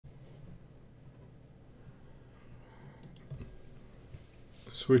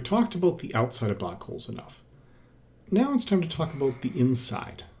So we've talked about the outside of black holes enough. Now it's time to talk about the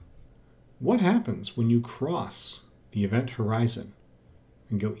inside. What happens when you cross the event horizon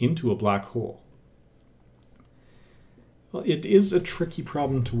and go into a black hole? Well, it is a tricky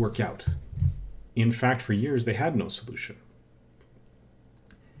problem to work out. In fact, for years they had no solution.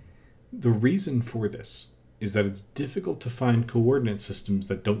 The reason for this is that it's difficult to find coordinate systems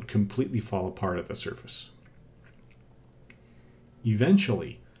that don't completely fall apart at the surface.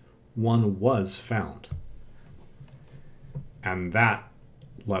 Eventually, one was found. And that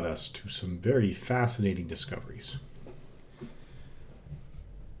led us to some very fascinating discoveries.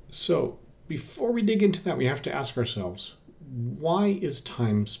 So, before we dig into that, we have to ask ourselves, why is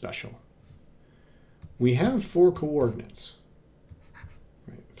time special? We have 4 coordinates,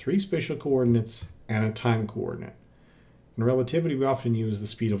 right? 3 spatial coordinates and a time coordinate. In relativity, we often use the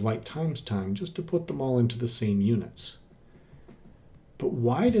speed of light times time just to put them all into the same units. But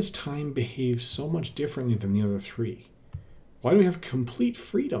why does time behave so much differently than the other 3? Why do we have complete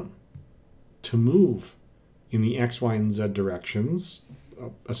freedom to move in the x, y, and z directions,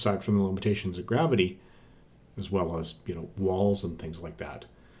 aside from the limitations of gravity, as well as, walls and things like that?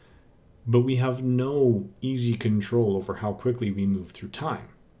 But we have no easy control over how quickly we move through time.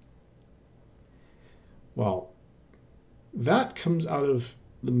 Well, that comes out of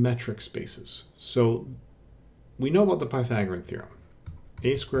the metric spaces. So we know about the Pythagorean theorem.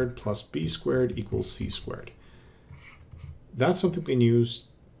 A squared plus b squared equals c squared. That's something we can use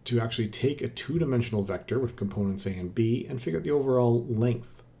to actually take a 2-dimensional vector with components a and b and figure out the overall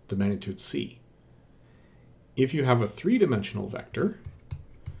length, the magnitude c. If you have a 3-dimensional vector,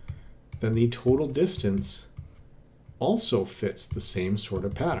 then the total distance also fits the same sort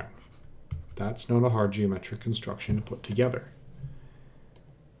of pattern. That's not a hard geometric construction to put together.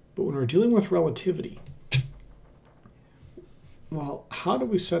 But when we're dealing with relativity, well, how do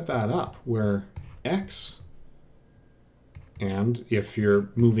we set that up where x, and if you're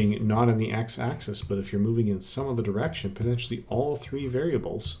moving not in the x-axis, but if you're moving in some other direction, potentially all 3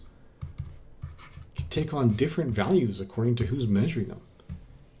 variables can take on different values according to who's measuring them?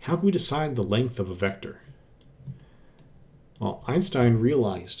 How can we decide the length of a vector? Well, Einstein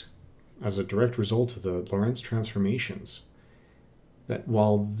realized, as a direct result of the Lorentz transformations, that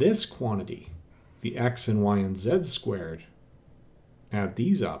while this quantity, the x and y and z squared, add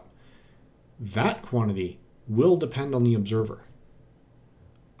these up, that quantity will depend on the observer.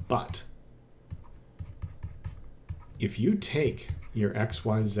 But if you take your x,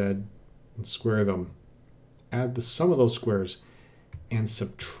 y, z and square them, add the sum of those squares, and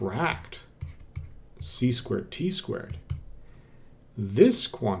subtract c squared t squared, this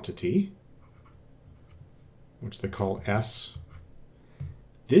quantity, which they call s,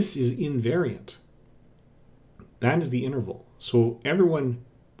 this is invariant. That is the interval. So everyone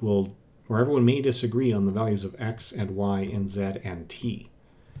may disagree on the values of x and y and z and t.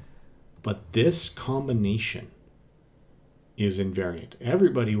 But this combination is invariant.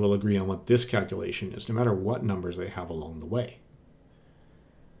 Everybody will agree on what this calculation is, no matter what numbers they have along the way.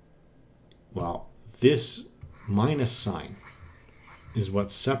 Well, this minus sign is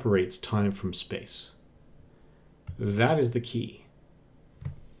what separates time from space. That is the key.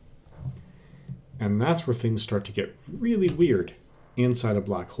 And that's where things start to get really weird inside a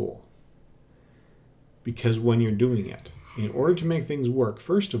black hole. Because when you're doing it, in order to make things work,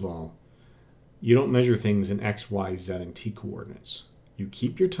 first of all, you don't measure things in x, y, z, and t coordinates. You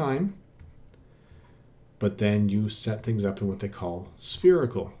keep your time, but then you set things up in what they call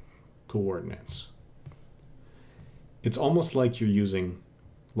spherical coordinates. It's almost like you're using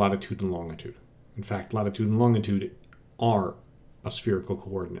latitude and longitude. In fact, latitude and longitude are a spherical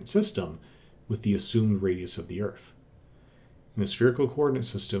coordinate system with the assumed radius of the Earth. In the spherical coordinate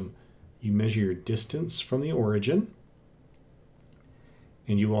system, you measure your distance from the origin,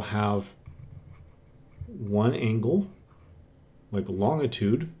 and you will have one angle, like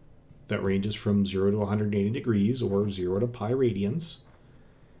longitude, that ranges from 0 to 180 degrees, or 0 to pi radians.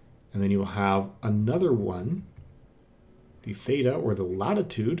 And then you will have another one, the theta, or the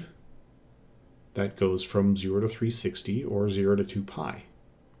latitude, that goes from 0 to 360, or 0 to 2 pi.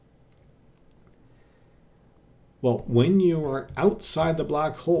 Well, when you are outside the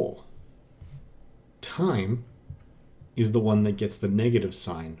black hole, time is the one that gets the negative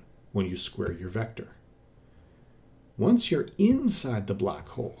sign when you square your vector. Once you're inside the black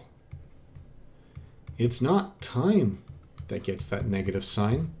hole, it's not time that gets that negative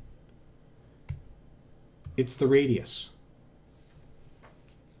sign. It's the radius.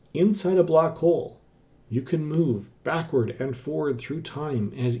 Inside a black hole, you can move backward and forward through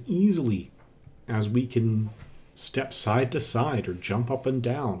time as easily as we can step side to side or jump up and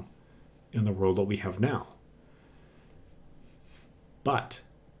down in the world that we have now. But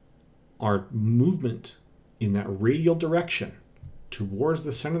our movement in that radial direction towards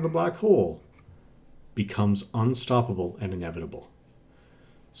the center of the black hole becomes unstoppable and inevitable.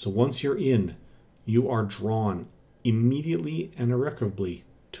 So once you're in, you are drawn immediately and irrevocably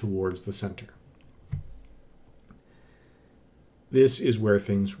towards the center. This is where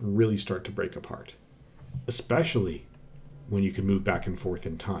things really start to break apart, especially when you can move back and forth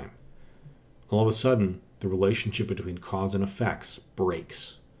in time. All of a sudden, the relationship between cause and effects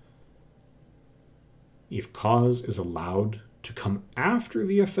breaks. If cause is allowed to come after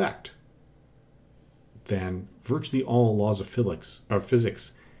the effect, then virtually all laws of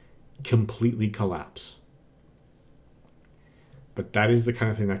physics completely collapse. But that is the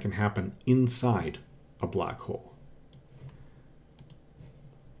kind of thing that can happen inside a black hole.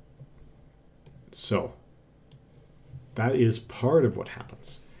 So, that is part of what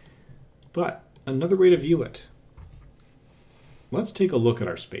happens. But another way to view it, let's take a look at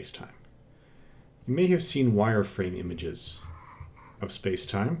our space-time. You may have seen wireframe images of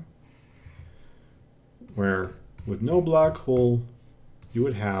space-time, where with no black hole, you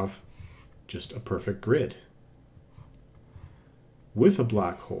would have just a perfect grid. With a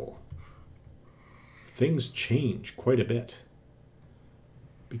black hole, things change quite a bit,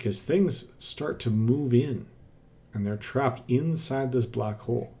 because things start to move in, and they're trapped inside this black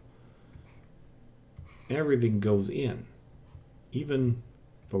hole. Everything goes in, even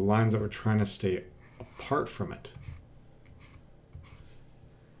the lines that were trying to stay apart from it,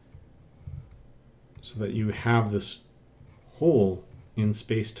 so that you have this hole in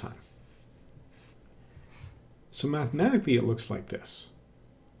space-time. So mathematically it looks like this.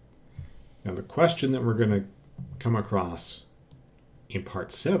 Now the question that we're going to come across in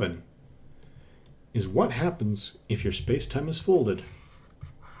part 7 is what happens if your space-time is folded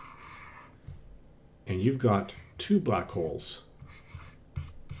and you've got two black holes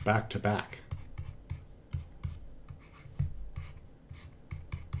back to back.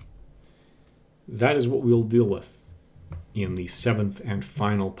 That is what we'll deal with in the 7th and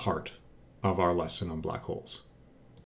final part of our lesson on black holes.